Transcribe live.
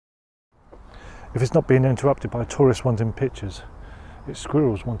If it's not being interrupted by tourists wanting pictures, it's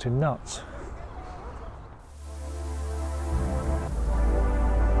squirrels wanting nuts.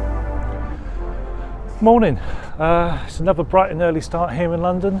 Morning. It's another bright and early start here in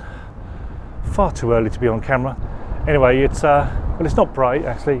London. Far too early to be on camera. Anyway, it's well, it's not bright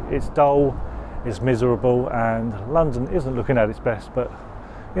actually. It's dull, it's miserable, and London isn't looking at its best. But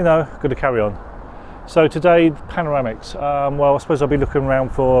you know, got to carry on. So today, panoramics. Well, I suppose I'll be looking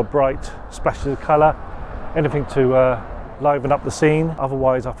around for bright splashes of colour, anything to liven up the scene.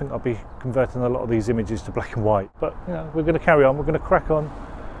 Otherwise, I think I'll be converting a lot of these images to black and white. But you know, we're going to carry on. We're going to crack on.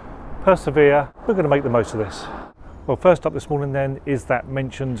 Persevere, we're going to make the most of this. Well, first up this morning then is that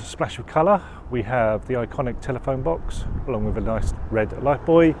mentioned splash of colour. We have the iconic telephone box along with a nice red light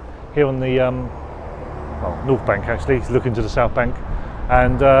buoy here on the well, North Bank actually, looking to the South Bank,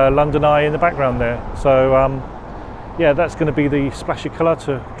 and London Eye in the background there. So yeah, that's going to be the splash of colour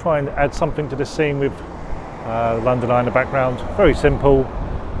to try and add something to this scene with London Eye in the background. Very simple,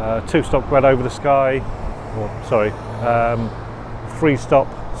 2-stop grad over the sky, or sorry, 3-stop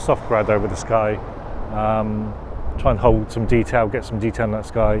soft grad over the sky. Try and hold some detail, get some detail in that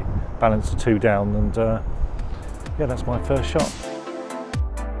sky, balance the two down, and yeah, that's my first shot.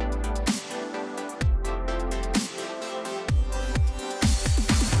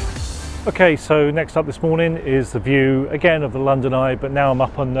 Okay, so next up this morning is the view again of the London Eye, but now I'm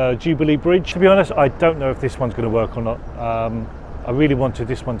up on Jubilee Bridge. To be honest, I don't know if this one's going to work or not. I really wanted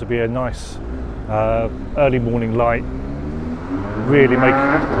this one to be a nice early morning light. Really make,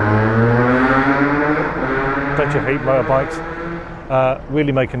 don't you hate motorbikes?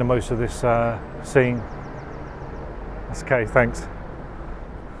 Really making the most of this scene. That's okay, thanks.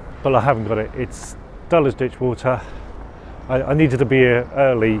 But I haven't got it. It's dull as ditch water. I needed to be here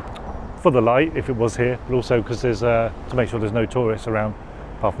early for the light if it was here, but also because there's to make sure there's no tourists around,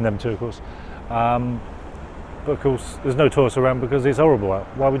 apart from them two of course. But of course there's no tourists around because it's horrible out.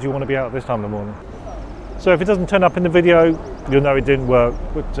 Why would you want to be out at this time in the morning? So if it doesn't turn up in the video, you'll know it didn't work,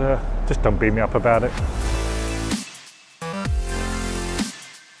 but just don't beat me up about it.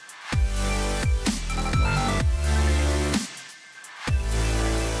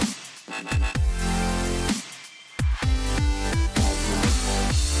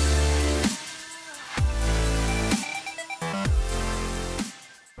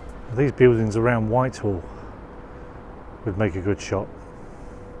 These buildings around Whitehall would make a good shot.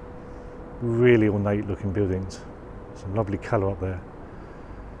 Really ornate looking buildings. Some lovely colour up there.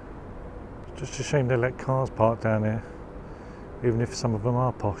 Just a shame they let cars park down here, even if some of them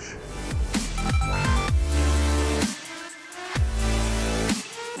are posh.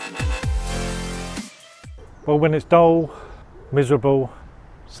 Well, when it's dull, miserable,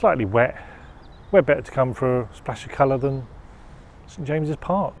 slightly wet, where better to come for a splash of colour than St James's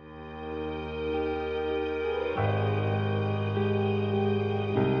Park.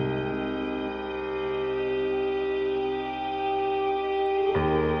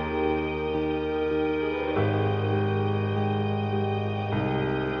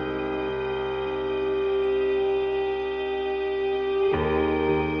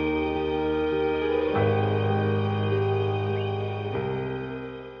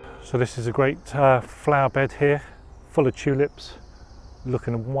 So this is a great flower bed here, full of tulips,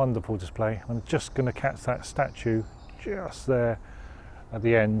 looking a wonderful display. I'm just going to catch that statue just there at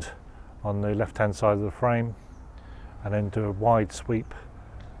the end on the left hand side of the frame, and then do a wide sweep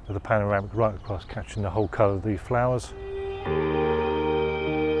of the panoramic right across, capturing the whole colour of these flowers.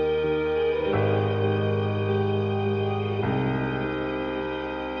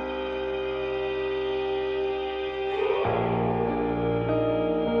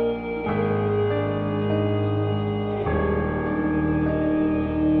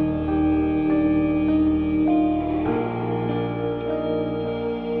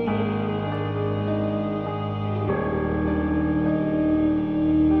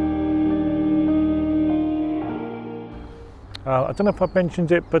 I don't know if I've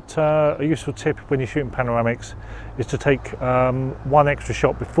mentioned it, but a useful tip when you're shooting panoramics is to take one extra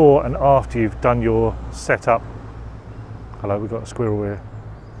shot before and after you've done your setup. Hello, we've got a squirrel here.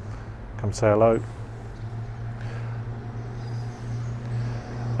 Come say hello.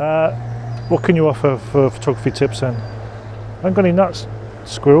 What can you offer for photography tips then? I haven't got any nuts,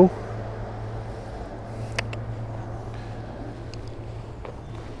 squirrel.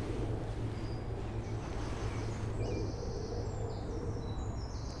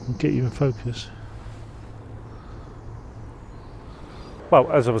 Get you in focus.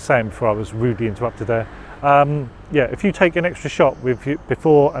 Well, as I was saying before, I was rudely interrupted there. Yeah, if you take an extra shot with you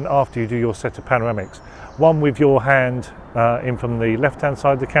before and after you do your set of panoramics, one with your hand in from the left hand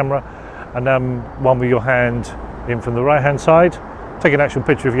side of the camera and one with your hand in from the right hand side. Take an actual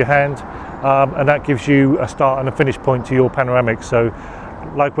picture of your hand, and that gives you a start and a finish point to your panoramic. So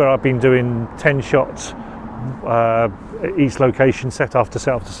like where I've been doing 10 shots each location, set after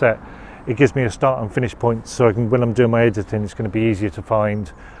set after set, it gives me a start and finish point, so I can, when I'm doing my editing, it's going to be easier to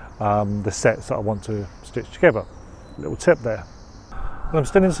find the sets that I want to stitch together. Little tip there. Well, I'm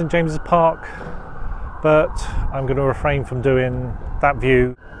still in St James's Park, but I'm going to refrain from doing that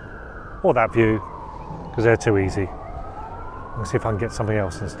view or that view because they're too easy. I'll see if I can get something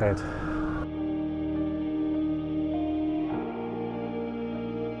else instead.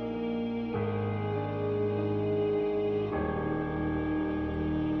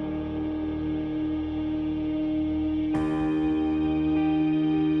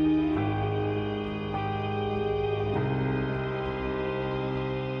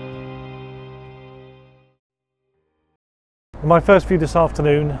 My first view this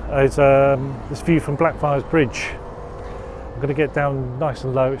afternoon is this view from Blackfriars Bridge. I'm going to get down nice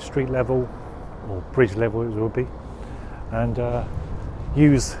and low at street level, or bridge level it will be, and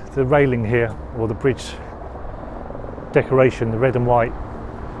use the railing here, or the bridge decoration, the red and white,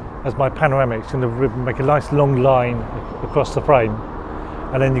 as my panoramic. It's going to make a nice long line across the frame,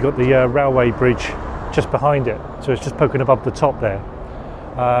 and then you've got the railway bridge just behind it, so it's just poking above the top there.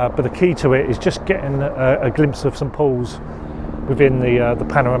 But the key to it is just getting a glimpse of St Paul's within the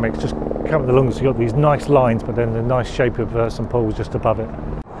panoramics, just coming along, so you've got these nice lines, but then the nice shape of St Paul's just above it.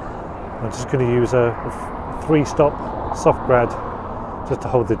 I'm just going to use a 3-stop soft grad just to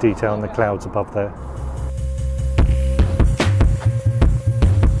hold the detail on the clouds above there.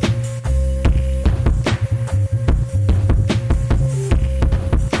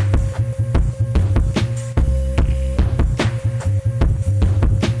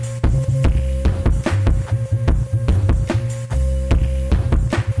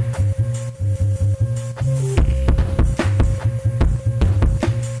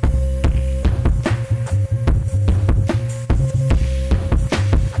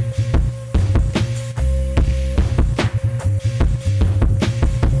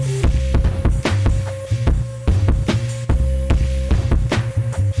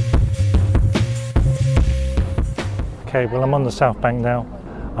 Okay, well, I'm on the South Bank now.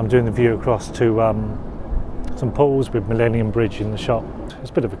 I'm doing the view across to St Paul's with Millennium Bridge in the shot. It's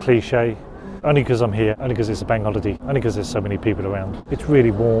a bit of a cliche, only because I'm here, only because it's a bank holiday, only because there's so many people around. It's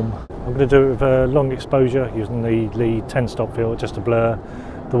really warm. I'm going to do it with a long exposure using the Lee 10-stop filter just to blur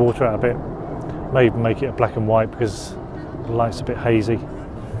the water out a bit. May even make it a black and white because the light's a bit hazy.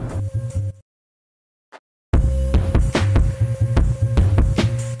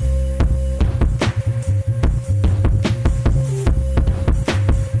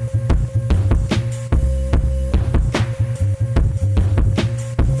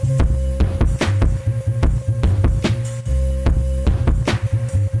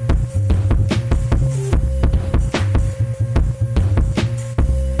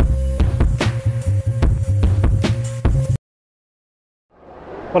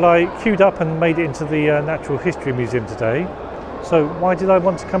 Well, I queued up and made it into the Natural History Museum today. So why did I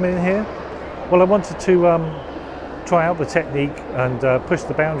want to come in here? Well, I wanted to try out the technique and push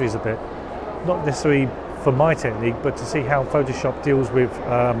the boundaries a bit. Not necessarily for my technique, but to see how Photoshop deals with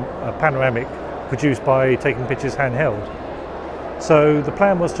a panoramic produced by taking pictures handheld. So the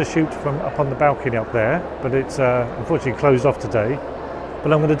plan was to shoot from up on the balcony up there, but it's unfortunately closed off today.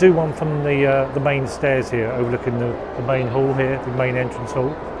 But I'm going to do one from the main stairs here, overlooking the main hall here, the main entrance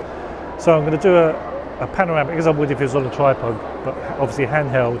hall. So I'm going to do a panoramic, as I would if it was on a tripod, but obviously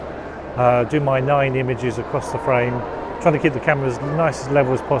handheld. Do my 9 images across the frame, trying to keep the camera as nice as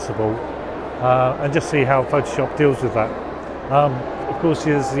level as possible, and just see how Photoshop deals with that. Of course,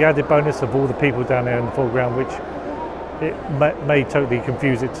 there's the added bonus of all the people down there in the foreground, which it may totally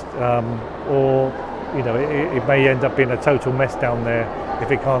confuse it, or you know, it may end up being a total mess down there if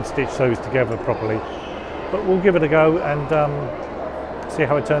it can't stitch those together properly. But we'll give it a go and see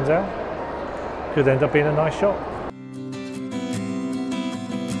how it turns out. Could end up being a nice shot.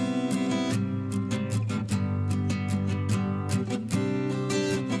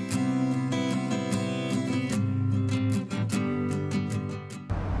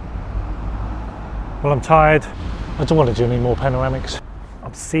 Well, I'm tired. I don't want to do any more panoramics.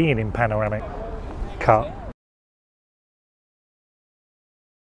 I'm seeing in panoramic. Cut.